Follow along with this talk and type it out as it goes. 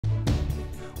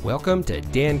Welcome to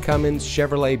Dan Cummins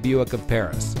Chevrolet Buick of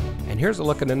Paris. And here's a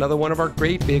look at another one of our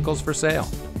great vehicles for sale.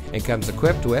 It comes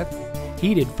equipped with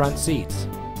heated front seats,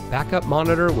 backup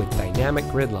monitor with dynamic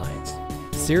grid lines,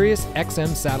 Sirius XM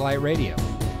satellite radio,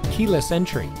 keyless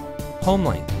entry,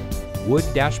 HomeLink, wood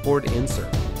dashboard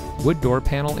insert, wood door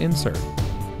panel insert,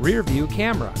 rear view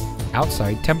camera,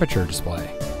 outside temperature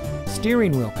display,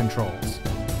 steering wheel controls,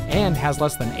 and has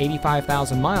less than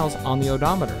 85,000 miles on the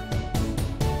odometer.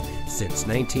 Since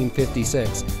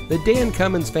 1956, the Dan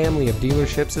Cummins family of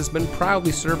dealerships has been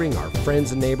proudly serving our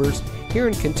friends and neighbors here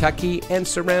in Kentucky and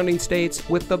surrounding states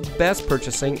with the best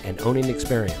purchasing and owning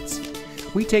experience.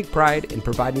 We take pride in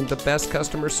providing the best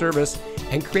customer service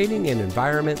and creating an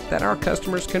environment that our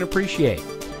customers can appreciate.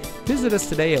 Visit us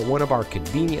today at one of our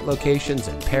convenient locations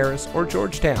in Paris or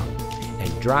Georgetown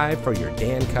and drive for your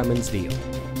Dan Cummins deal.